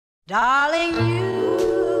Darling, you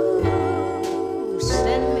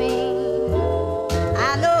send me,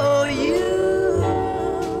 I know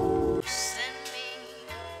you send me.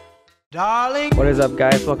 Darling. What is up,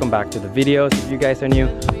 guys? Welcome back to the videos. If you guys are new,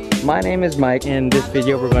 my name is Mike. In this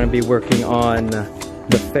video we're going to be working on the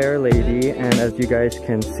Fairlady, and as you guys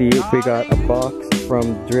can see, we got a box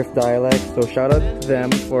from Dialects, so shout out to them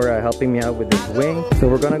for helping me out with this wing. So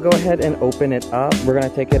we're gonna go ahead and open it up. We're gonna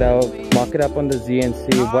take it out, mock it up on the Z and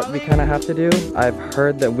see what we kind of have to do. I've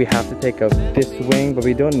heard that we have to take out this wing, but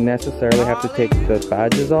we don't necessarily have to take the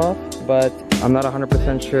badges off, but I'm not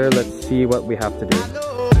 100% sure. Let's see what we have to do.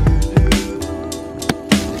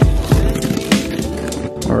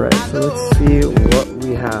 Alright, so let's see what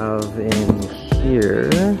we have in here.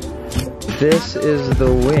 This is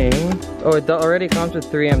the wing. Oh, it already comes with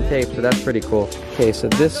 3M tape, so that's pretty cool. Okay, so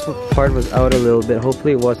this part was out a little bit.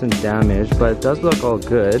 Hopefully it wasn't damaged, but it does look all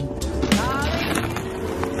good.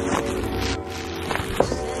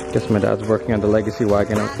 Guess my dad's working on the legacy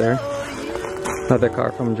wagon out there. Another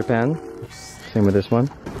car from Japan. Same with this one.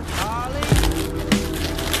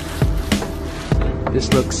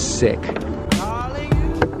 This looks sick.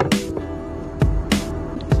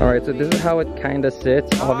 Alright, so this is how it kind of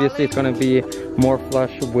sits. Obviously it's going to be more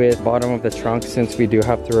flush with bottom of the trunk since we do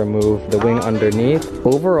have to remove the wing underneath.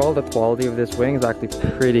 Overall, the quality of this wing is actually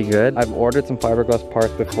pretty good. I've ordered some fiberglass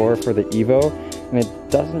parts before for the Evo, and it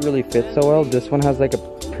doesn't really fit so well. This one has like a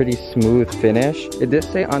pretty smooth finish. It did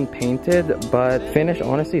say unpainted, but finish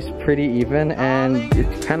honestly is pretty even, and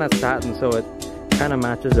it's kind of satin, so it kind of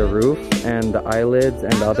matches the roof and the eyelids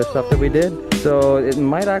and the other stuff that we did. So it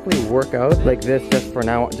might actually work out like this just for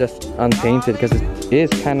now, just unpainted, because it is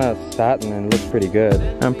kind of satin and looks pretty good.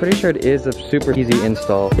 I'm pretty sure it is a super easy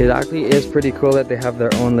install. It actually is pretty cool that they have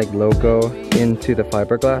their own like logo into the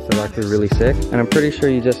fiberglass. It's actually really sick. And I'm pretty sure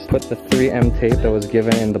you just put the 3M tape that was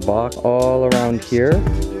given in the box all around here.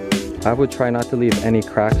 I would try not to leave any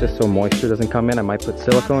cracks just so moisture doesn't come in. I might put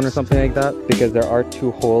silicone or something like that, because there are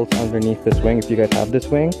 2 holes underneath this wing if you guys have this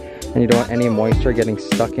wing, and you don't want any moisture getting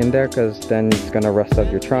stuck in there, because then it's gonna rust out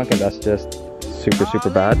your trunk, and that's just super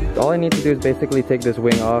bad. All I need to do is basically take this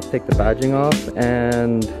wing off, take the badging off,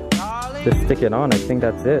 and just stick it on. I think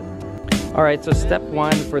that's it. Alright, so step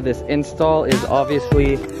 1 for this install is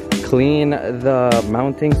obviously clean the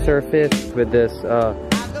mounting surface with this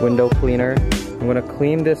window cleaner. I'm going to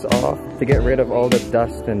clean this off to get rid of all the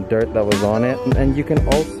dust and dirt that was on it. And you can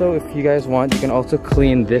also, if you guys want, you can also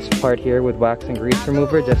clean this part here with wax and grease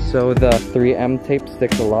remover, just so the 3M tape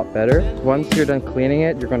sticks a lot better. Once you're done cleaning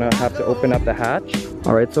it, you're going to have to open up the hatch.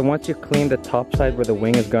 Alright, so once you clean the top side where the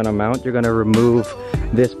wing is going to mount, you're going to remove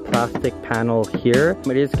this plastic panel here.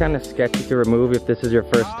 It is kind of sketchy to remove if this is your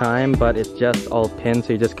first time, but it's just all pinned,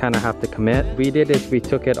 so you just kind of have to commit. What we did is we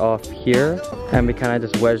took it off here and we kind of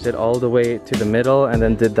just wedged it all the way to the middle, and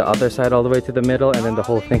then did the other side all the way to the middle, and then the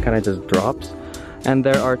whole thing kind of just drops. And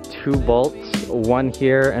there are 2 bolts, one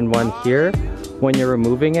here and one here. When you're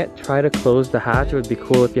removing it, try to close the hatch. It would be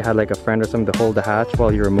cool if you had like a friend or something to hold the hatch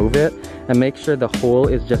while you remove it, and make sure the hole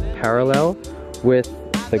is just parallel with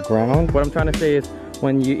the ground. What I'm trying to say is,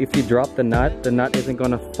 if you drop the nut isn't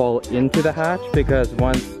going to fall into the hatch, because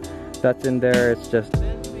once that's in there,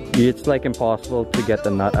 it's like impossible to get the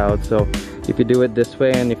nut out. So if you do it this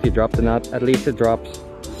way, and if you drop the nut, at least it drops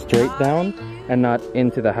straight down and not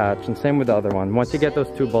into the hatch. And same with the other one. Once you get those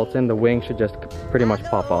 2 bolts in, the wing should just pretty much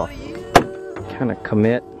pop off. Kind of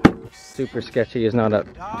commit. Super sketchy is not a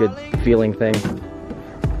good feeling thing.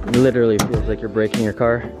 It literally feels like you're breaking your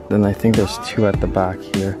car. Then I think there's 2 at the back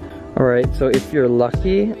here. Alright, so if you're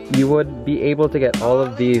lucky, you would be able to get all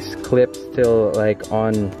of these clips till like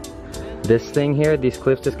on this thing here. These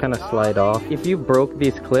clips just kind of slide off. If you broke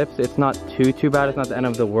these clips, it's not too bad. It's not the end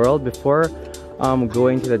of the world. Before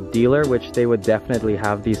going to the dealer, which they would definitely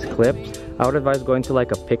have these clips, I would advise going to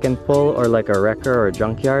like a pick and pull or like a wrecker or a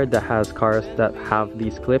junkyard that has cars that have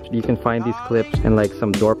these clips. You can find these clips in like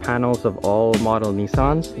some door panels of all model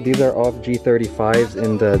Nissans. These are off G35s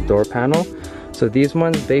in the door panel. So these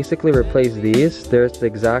ones basically replace these. They're the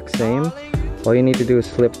exact same. All you need to do is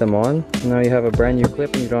slip them on. Now you have a brand new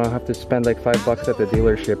clip, and you don't have to spend like $5 at the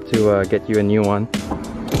dealership to get you a new one.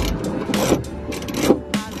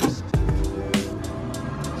 Just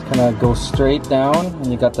kind of go straight down,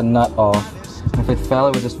 and you got the nut off. And if it fell,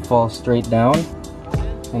 it would just fall straight down.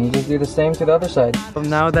 And you just do the same to the other side. So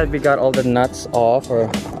now that we got all the nuts off, or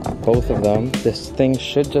both of them, this thing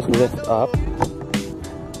should just lift up.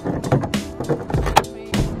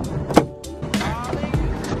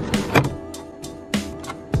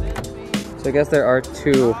 So I guess there are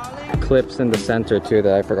 2 clips in the center too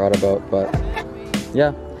that I forgot about, but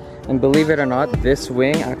yeah, And believe it or not, this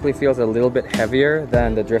wing actually feels a little bit heavier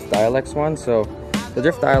than the Drift Dialects one. So the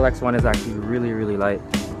Drift Dialects one is actually really, really light.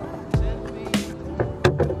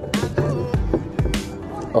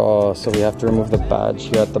 Oh, so we have to remove the badge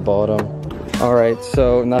here at the bottom. All right,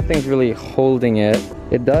 so nothing's really holding it.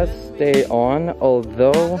 It does stay on,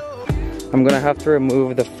 although I'm gonna have to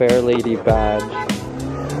remove the Fairlady badge.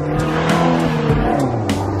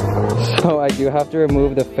 So I do have to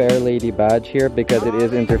remove the Fairlady badge here because it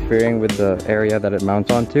is interfering with the area that it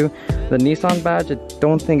mounts onto. The Nissan badge, I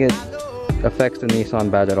don't think it affects the Nissan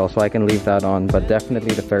badge at all, so I can leave that on, but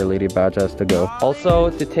definitely the Fairlady badge has to go. Also,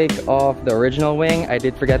 to take off the original wing, I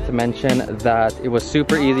did forget to mention that it was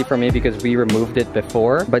super easy for me because we removed it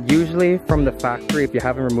before, but usually from the factory, if you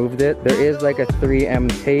haven't removed it, there is like a 3M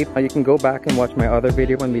tape. You can go back and watch my other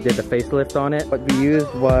video when we did the facelift on it. What we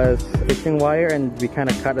used was fishing wire, and we kind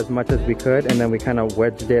of cut as much as we could, and then we kind of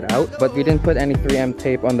wedged it out, but we didn't put any 3M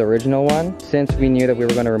tape on the original one since we knew that we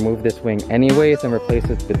were going to remove this wing anyways and replace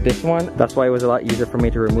it with this one. That's why it was a lot easier for me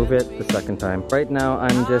to remove it the second time. Right now,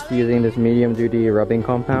 I'm just using this medium duty rubbing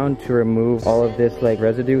compound to remove all of this like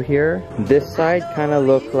residue here. This side kind of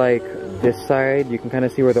looked like this side. You can kind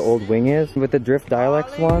of see where the old wing is. With the Drift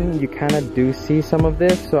Dialects one, you kind of do see some of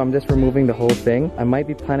this, so I'm just removing the whole thing. I might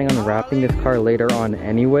be planning on wrapping this car later on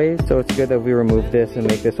anyways, so it's good that we remove this and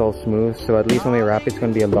make this all smooth, so at least when we wrap it's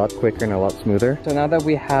going to be a lot quicker and a lot smoother. So now that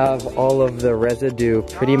we have all of the residue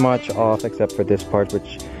pretty much off except for this part,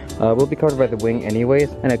 which will be covered by the wing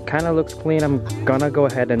anyways, and it kind of looks clean, I'm gonna go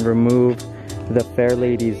ahead and remove the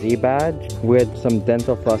Fairlady Z badge with some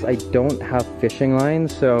dental floss. I don't have fishing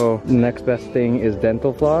lines, so the next best thing is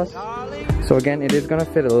dental floss. So again, it is gonna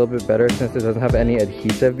fit a little bit better since it doesn't have any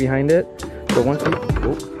adhesive behind it. So once we,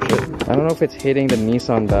 oh shit, I don't know if it's hitting the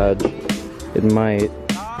Nissan badge. It might.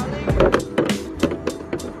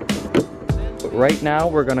 Right now,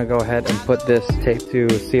 we're gonna go ahead and put this tape to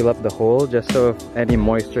seal up the hole, just so if any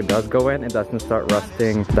moisture does go in, it doesn't start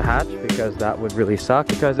rusting the hatch, because that would really suck,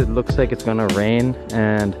 because it looks like it's gonna rain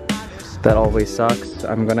and that always sucks.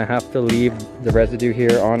 I'm gonna have to leave the residue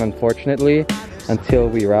here on, unfortunately, until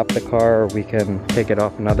we wrap the car, or we can take it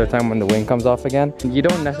off another time when the wing comes off again. You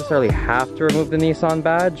don't necessarily have to remove the Nissan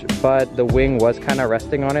badge, but the wing was kind of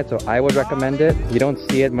resting on it, so I would recommend it. You don't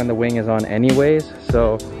see it when the wing is on anyways,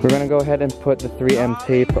 so we're gonna go ahead and put the 3M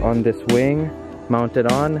tape on this wing, mount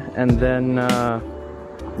it on, and then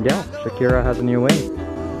yeah, Shakira has a new wing.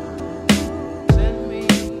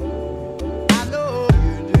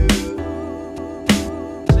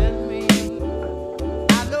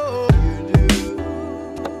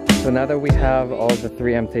 So now that we have all the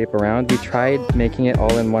 3M tape around, we tried making it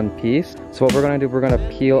all in one piece. So what we're gonna do, we're gonna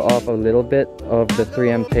peel off a little bit of the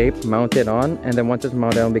 3M tape, mount it on, and then once it's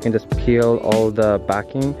mounted on, we can just peel all the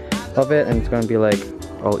backing of it, and it's gonna be like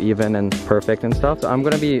all even and perfect and stuff. So I'm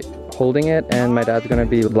gonna be holding it, and my dad's gonna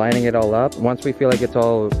be lining it all up. Once we feel like it's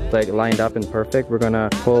all like lined up and perfect, we're gonna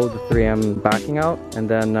pull the 3M backing out, and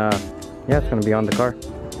then yeah, it's gonna be on the car.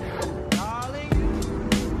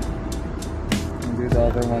 The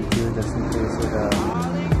other one too, just in case it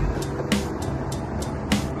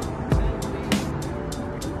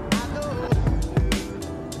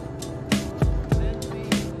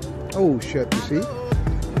oh shit, you see?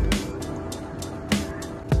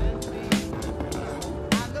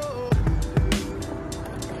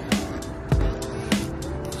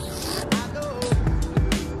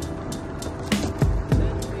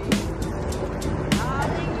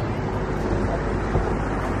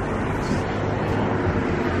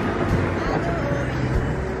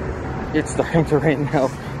 It's starting to rain now.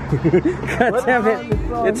 God damn it,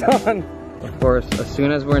 it's on. Of course, as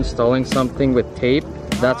soon as we're installing something with tape,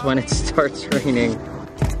 that's when it starts raining.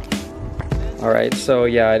 Alright, so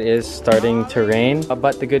yeah, it is starting to rain.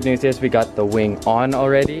 But the good news is we got the wing on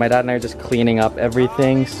already. My dad and I are just cleaning up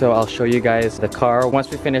everything, so I'll show you guys the car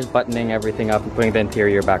once we finish buttoning everything up and putting the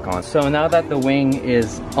interior back on. So now that the wing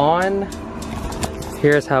is on,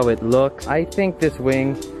 here's how it looks. I think this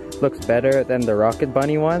wing looks better than the Rocket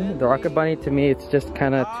Bunny one. The Rocket Bunny, to me, it's just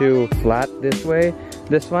kind of too flat this way.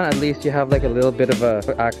 This one, at least you have like a little bit of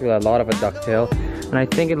a, actually a lot of a ducktail, and I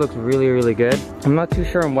think it looks really, really good. I'm not too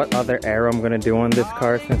sure on what other aero I'm gonna do on this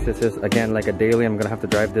car, since this is, again, like a daily. I'm gonna have to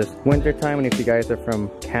drive this winter time, and if you guys are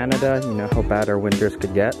from Canada, you know how bad our winters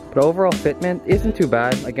could get. But overall fitment isn't too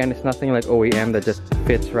bad. Again, it's nothing like OEM that just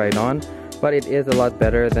fits right on. but it is a lot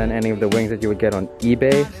better than any of the wings that you would get on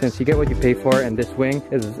eBay, since you get what you pay for, and this wing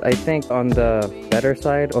is, I think, on the better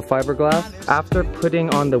side of fiberglass. After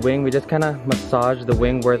putting on the wing, we just kind of massage the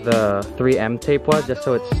wing where the 3M tape was, just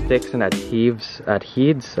so it sticks and adheres,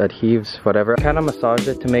 whatever. Kind of massage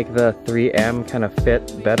it to make the 3M kind of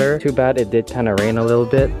fit better. Too bad it did kind of rain a little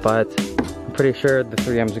bit, but I'm pretty sure the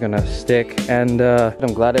 3M is gonna stick. And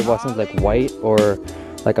I'm glad it wasn't like white or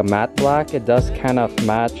like a matte black. It does kind of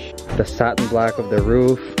match the satin black of the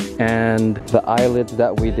roof and the eyelids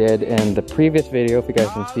that we did in the previous video. If you guys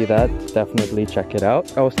can see that, definitely check it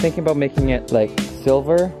out. I was thinking about making it like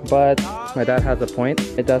silver, but my dad has a point.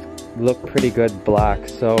 It does look pretty good black,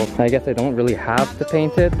 so I guess I don't really have to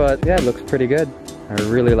paint it, but yeah, it looks pretty good. I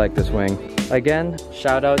really like this wing. Again,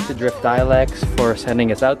 shout out to Drift Dialects for sending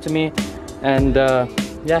this out to me. And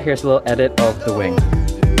yeah, here's a little edit of the wing.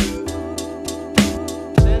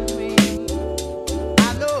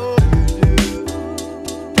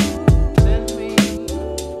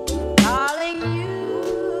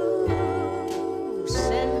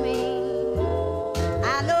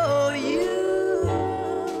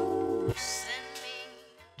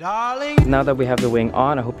 Darling. Now that we have the wing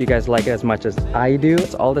on, I hope you guys like it as much as I do.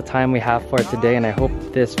 It's all the time we have for today, and I hope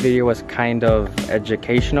this video was kind of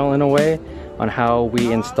educational in a way on how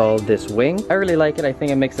we installed this wing. I really like it. I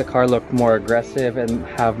think it makes the car look more aggressive and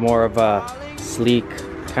have more of a sleek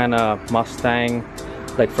kind of Mustang,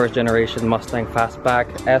 like first generation Mustang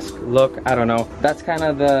fastback-esque look. I don't know. That's kind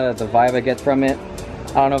of the vibe I get from it.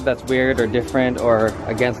 I don't know if that's weird or different or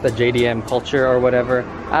against the JDM culture or whatever.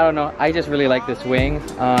 I don't know. I just really like this wing.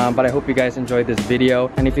 But I hope you guys enjoyed this video.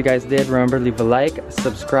 And if you guys did, remember, leave a like,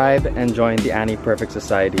 subscribe, and join the Annie Perfect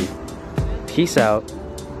Society. Peace out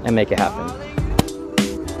and make it happen.